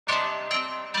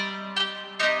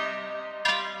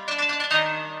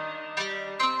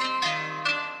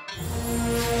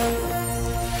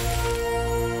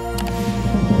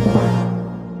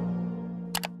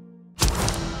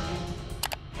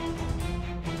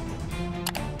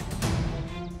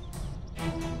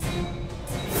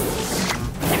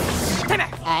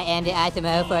I am the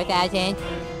Osmo 4000.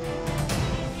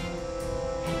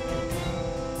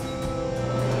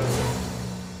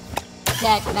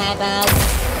 Check my balls.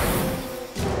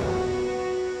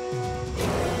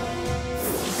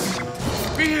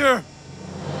 Fear!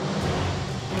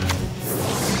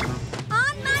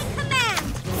 On my command!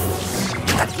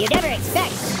 You never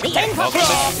expect the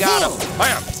infiltrator. Got him!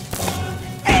 Bam!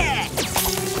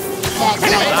 Check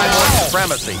my balls.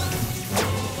 Supremacy!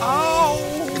 Oh!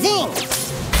 Zing!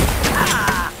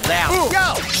 Now, go!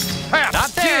 Not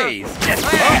Jeez!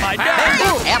 Oh my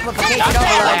God! Amplification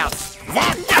overload.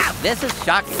 Zap! This is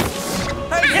shocking.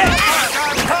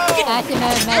 Osmo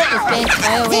must dispense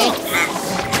oil with.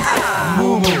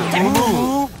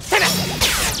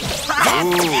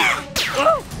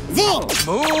 Zing!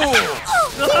 Move!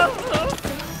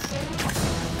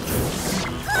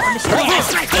 Yes,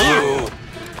 my fear!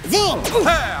 Zing!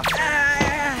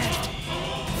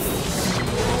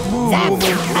 Zap!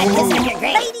 I listen to your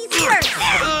great. Ladies first!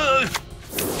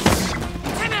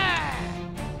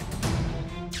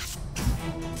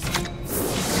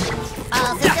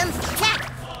 All systems check!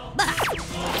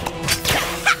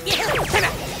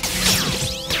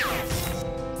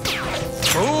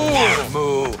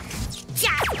 Move!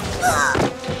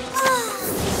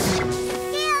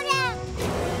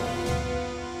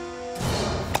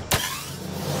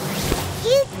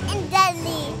 Cute and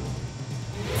deadly.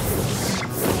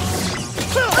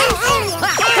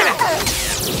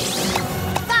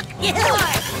 Fuck you!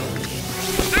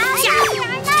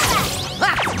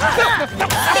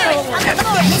 Spirit of the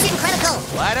forest! Mission critical!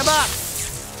 Light him up!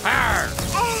 Arr.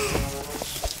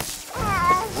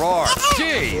 Roar!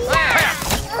 Jeez!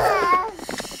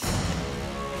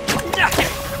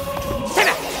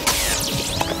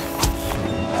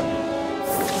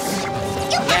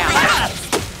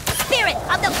 Spirit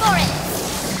of the forest!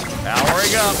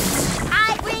 Powering up! I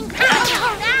bring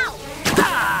power now!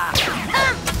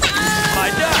 My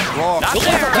dad! Roar! Not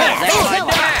there! That's my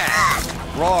dad!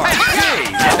 Roar! Jeez!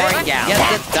 Powering down! Yes,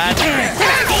 it's done!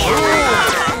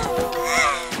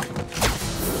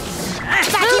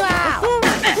 Back you out!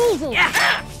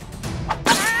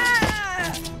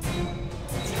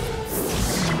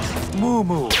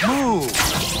 Move!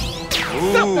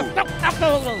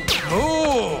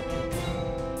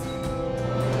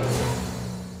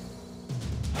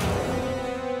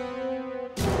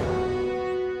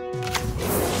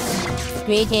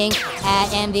 Greetings, I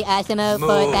am the Osmo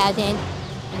 4000.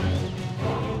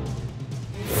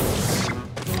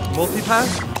 Multipass?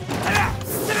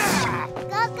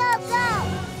 Go, go, go!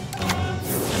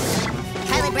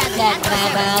 Kylie Bradley, Check my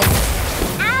balls.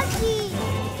 Ouchie!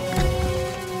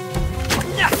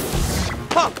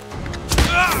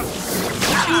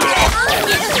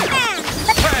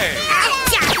 Hey!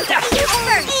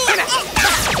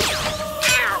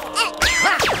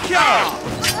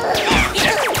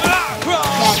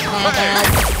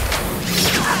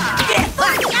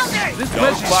 This Go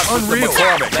mesh fuck is with the unreal.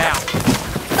 McCormick now!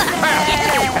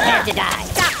 Prepare to die.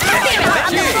 Spirit of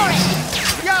the forest!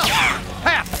 Go!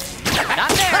 Half! Not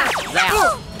there!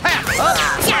 Now! Half! Oh,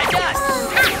 my God!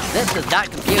 This is not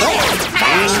computer!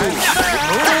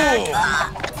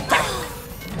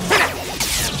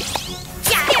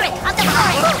 Spirit of the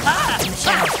forest!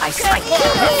 Shadows, I strike.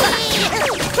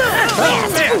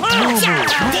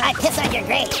 I piss on your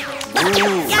grave.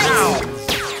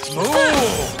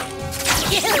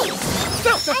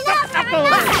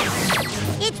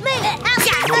 It's me!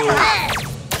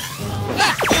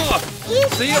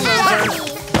 See you, loser!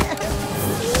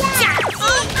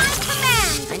 On my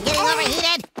command! I'm getting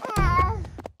overheated!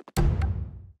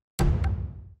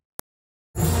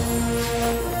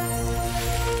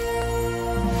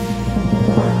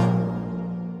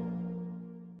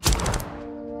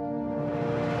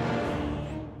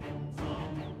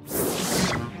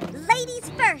 Ladies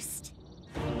first!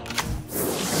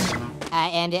 I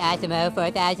am the Osmo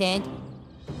 4000.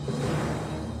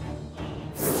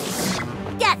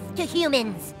 Death to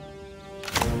humans!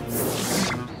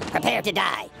 Prepare to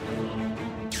die.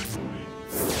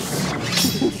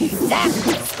 Zap!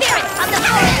 Spirit of the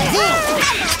forest!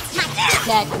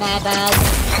 Check my balls.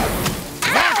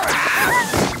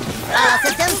 All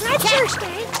systems check!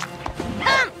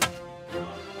 Ow!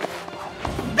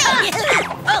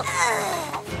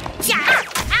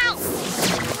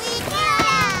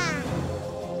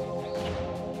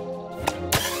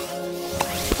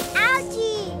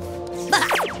 Ouchie!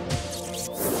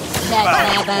 Check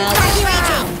my balls.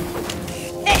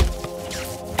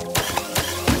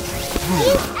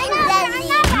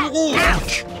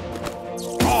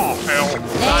 Oh, hell!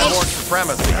 Cyborg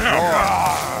supremacy!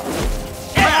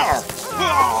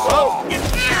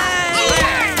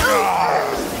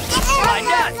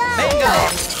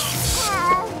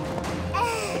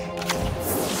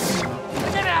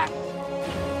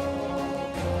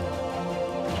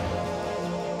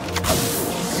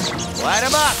 Light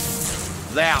him up.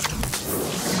 Zap.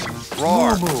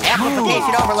 Roar.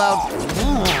 Amplification overload.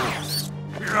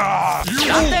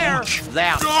 Not there.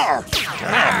 Zap. Go.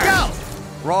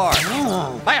 Roar.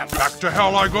 Bam. Back to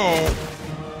hell I go.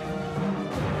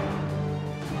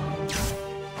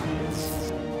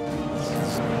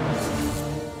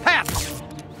 Pap.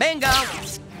 Bingo.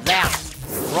 Zap.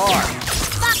 Roar.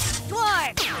 Fuck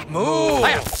dwarf! Move.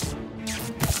 Bam.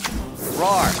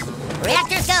 Roar.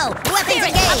 Reactors go! Weapons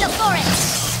engage! Of the forest!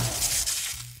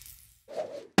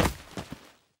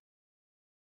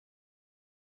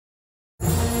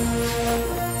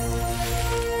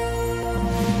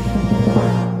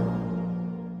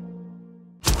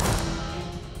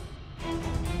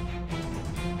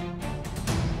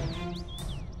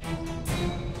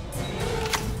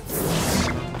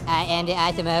 I am the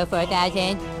Osmo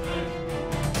 4000.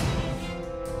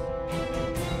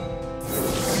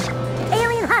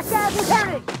 Alien hostiles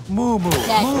encountered!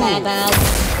 That's my balls.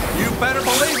 You better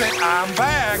believe it, I'm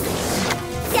back.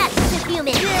 Death to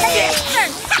human! Let's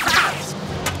first!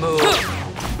 Move.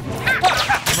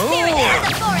 Spirit of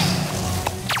the forest!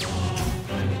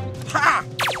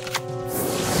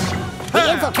 The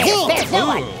infiltrator spares no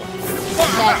one!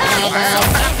 That's my balls.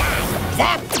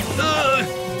 Zap!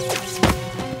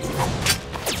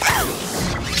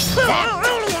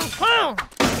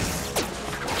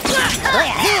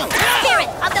 Blast! Spirit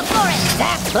of the forest!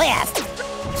 Zap! Blast!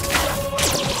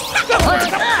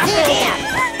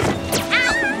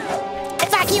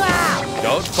 Attack you out!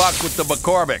 Don't fuck with the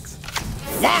McCormicks.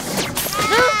 Zap!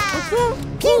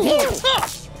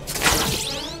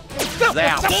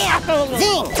 Zap.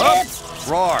 Zing! Oops!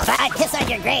 Roar. I piss on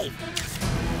your grave!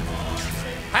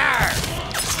 Arr.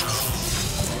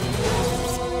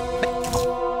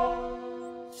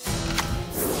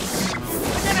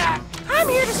 I'm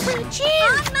here to spread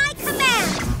cheer! On my command!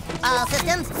 All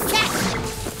systems check!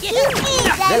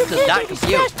 This does not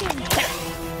compute.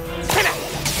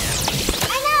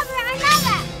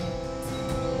 Another!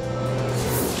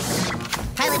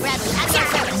 Pilot Bradley, at your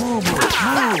service!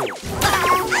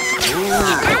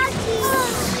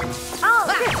 All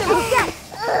systems check!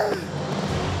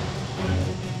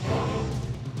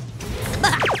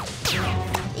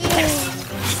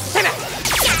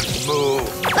 Move.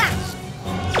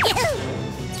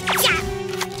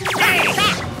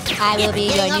 I will be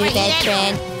your new best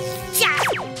friend.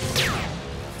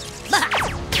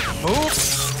 Move.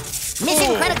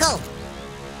 Mission critical!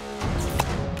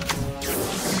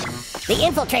 The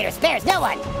infiltrator spares no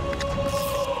one!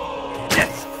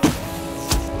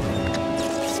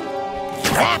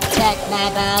 Zap! That's my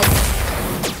balls.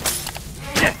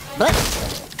 Blitz!